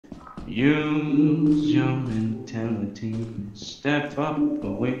Use your mentality. Step up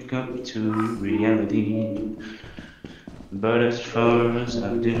or wake up to reality. But as far as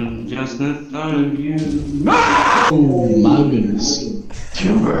I do, just the thought of you. Oh my goodness.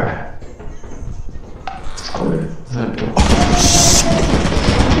 Timber.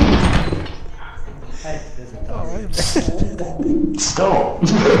 Stop.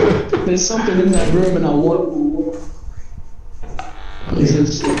 There's something in that room and I want... What is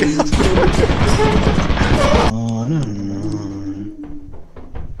this? Oh, no.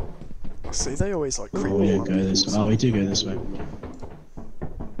 See, they always like creep Oh, up. go this way. Oh, we do go this way.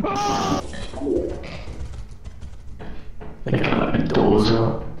 They can't open doors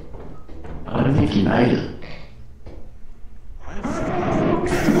up. I don't think he made it.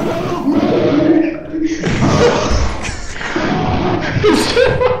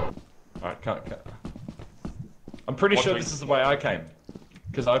 Alright, can't. I'm pretty sure this is the way I came.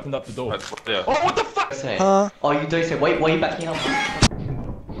 Because I opened up the door. Yeah. Oh, what the fuck? Huh? Oh, you do say, wait, why are you backing up?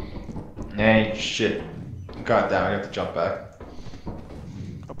 Hey, shit. God damn, I have to jump back.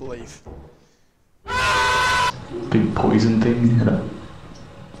 I believe. Big poison thing, you know.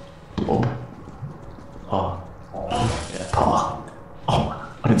 Blob. Oh. Yeah. Oh,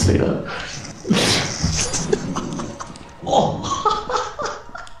 I didn't see that. Oh.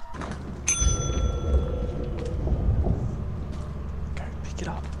 Go, pick it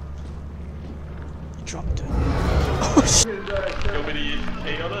up. You dropped it. Oh shit. You want me to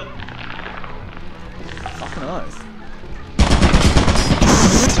eat on it? Fucking oath.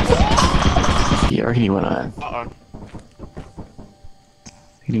 Yeah, I reckon he went on.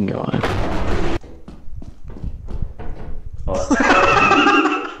 He didn't go on.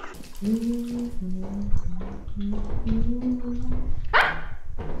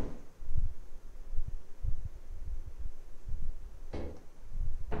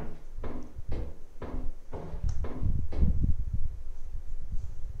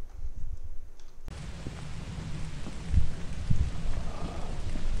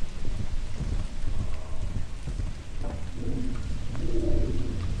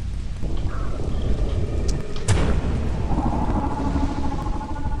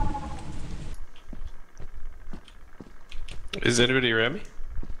 Is anybody around me?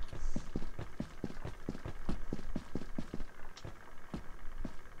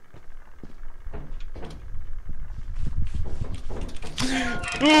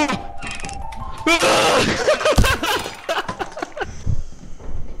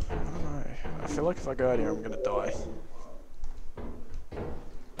 I feel like if I go out here, I'm gonna die.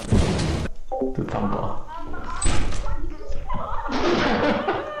 The thumper.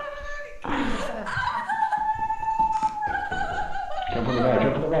 Jump on the rag,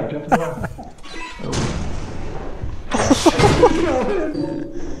 jump on the rag, jump on the rag.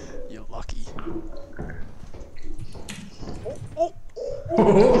 You're lucky.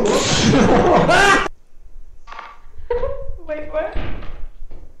 Wait, what?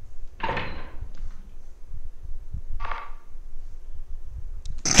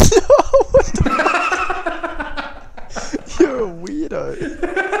 You're a weirdo.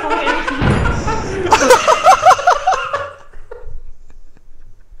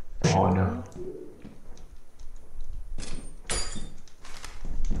 Oh no.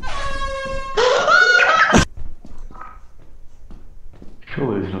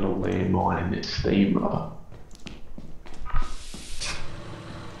 Surely there's not a landmine in this steamer.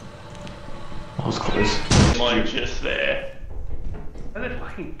 I was close. Mine just there. Are there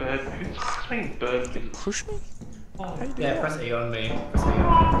fucking bird food? What's fucking bird food? Push me? How you do Yeah, that? press E on me. Press E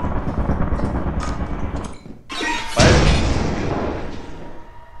on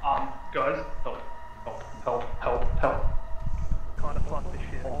Guys, help. Kind of fuck this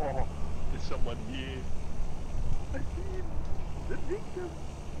shit. Oh, there's someone here. I see him. The victim.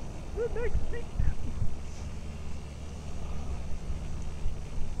 The next victim.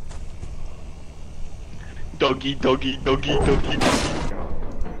 Doggy.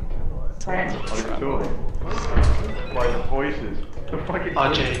 By the voices. The fucking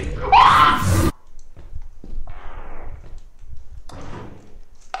RG.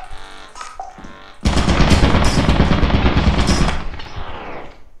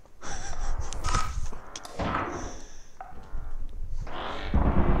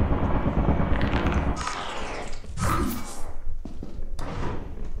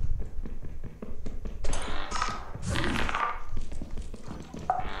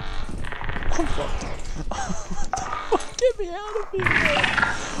 I'm fucked. What the fuck? Get me out of here!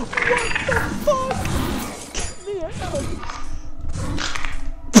 What the fuck? Get me out!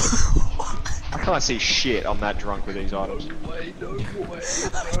 I can't can't see shit. I'm that drunk with these items.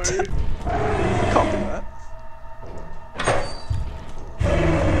 Copy that.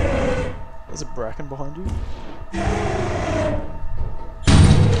 There's a bracken behind you.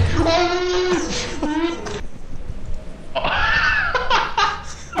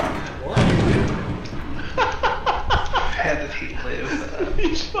 How did he live?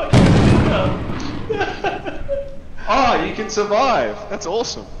 He's fucking up. Oh, you can survive. That's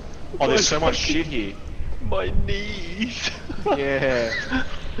awesome. Oh, there's so much shit here. My knees. Yeah.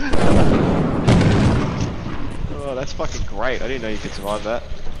 Oh, that's fucking great. I didn't know you could survive that.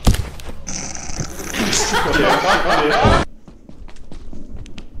 Yeah.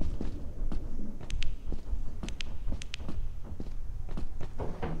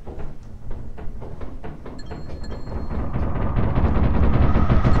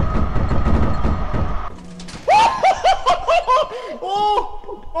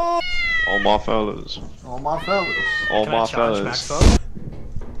 All my fellas. All my fellas. All Can my I charge fellas. back up?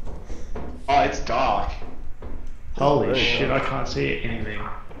 Oh, it's dark. Holy shit, I can't see anything.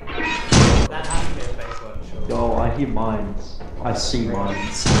 That has to be a face one, sure. Yo, I hear mines. I see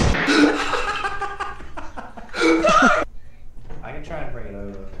mines. I can try and bring it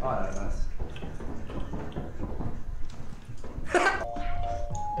over. Oh, no, nice.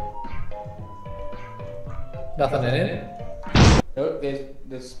 Nothing in it? Nope,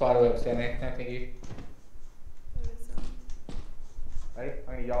 there's a spider web standing. No, thank you. Ready?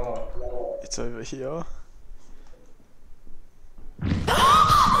 I'm gonna YOLO. It's over here.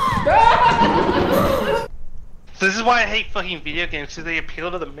 This is why I hate fucking video games, because they appeal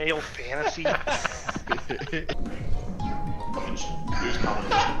to the male fantasy.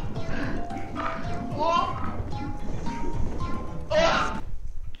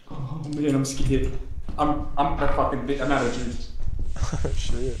 Oh man, I'm scared. I'm a fucking bit. I'm out of juice. Oh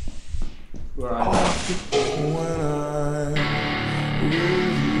shit. Where are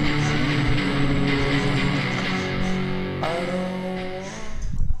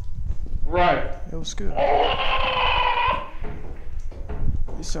Right. It was good.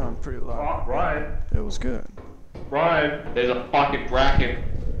 You sound pretty loud. Right. It was good. Right. There's a fucking bracket.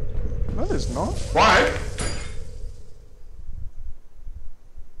 No, there's not. Right.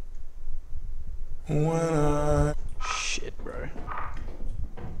 Shit, bro.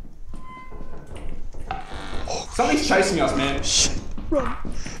 Something's chasing us, man. Shit. Run.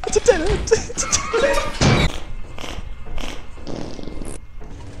 It's a dead end. It's a dead end.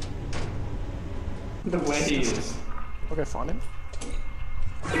 The way he is. I'll go find him.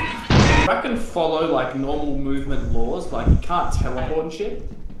 If I can follow like normal movement laws, like you can't teleport and shit.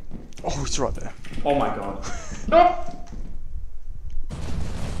 Oh, it's right there. Oh my god. No!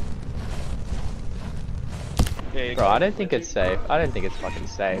 Yeah, Bro, I don't think it's safe. I don't think it's fucking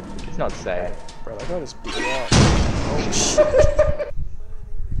safe. It's not safe. Bro, that guy just beat you up. Oh shit.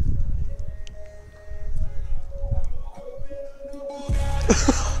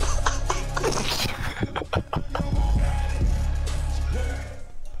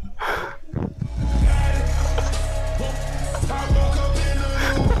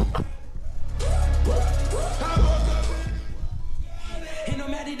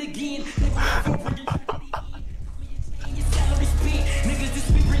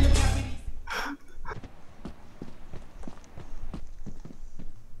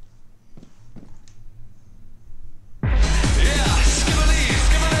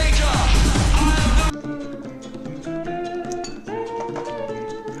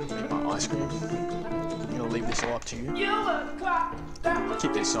 I'm gonna leave this all up to you.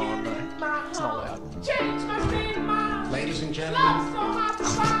 Keep this on though. It's not loud. Ladies and gentlemen,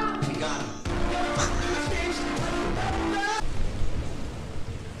 we got him.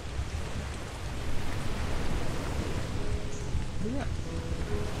 Yeah.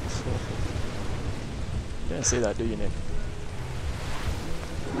 You don't see that, do you, Nick?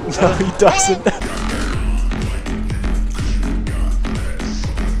 No, he doesn't.